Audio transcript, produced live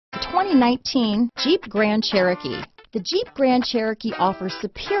2019 Jeep Grand Cherokee. The Jeep Grand Cherokee offers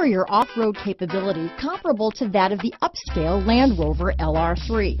superior off-road capability comparable to that of the upscale Land Rover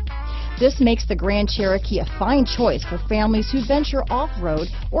LR3. This makes the Grand Cherokee a fine choice for families who venture off-road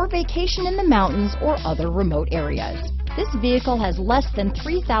or vacation in the mountains or other remote areas. This vehicle has less than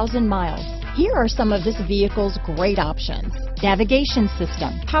 3,000 miles. Here are some of this vehicle's great options: navigation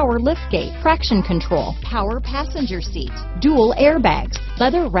system, power liftgate, traction control, power passenger seat, dual airbags,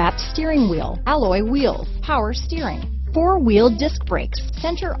 leather-wrapped steering wheel, alloy wheels, power steering, four-wheel disc brakes,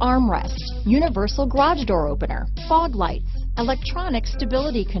 center armrest, universal garage door opener, fog lights, electronic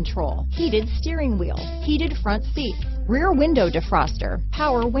stability control, heated steering wheel, heated front seats, rear window defroster,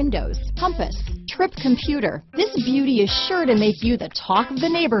 power windows, compass, trip computer. This beauty is sure to make you the talk of the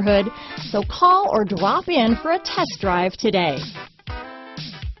neighborhood, so call or drop in for a test drive today.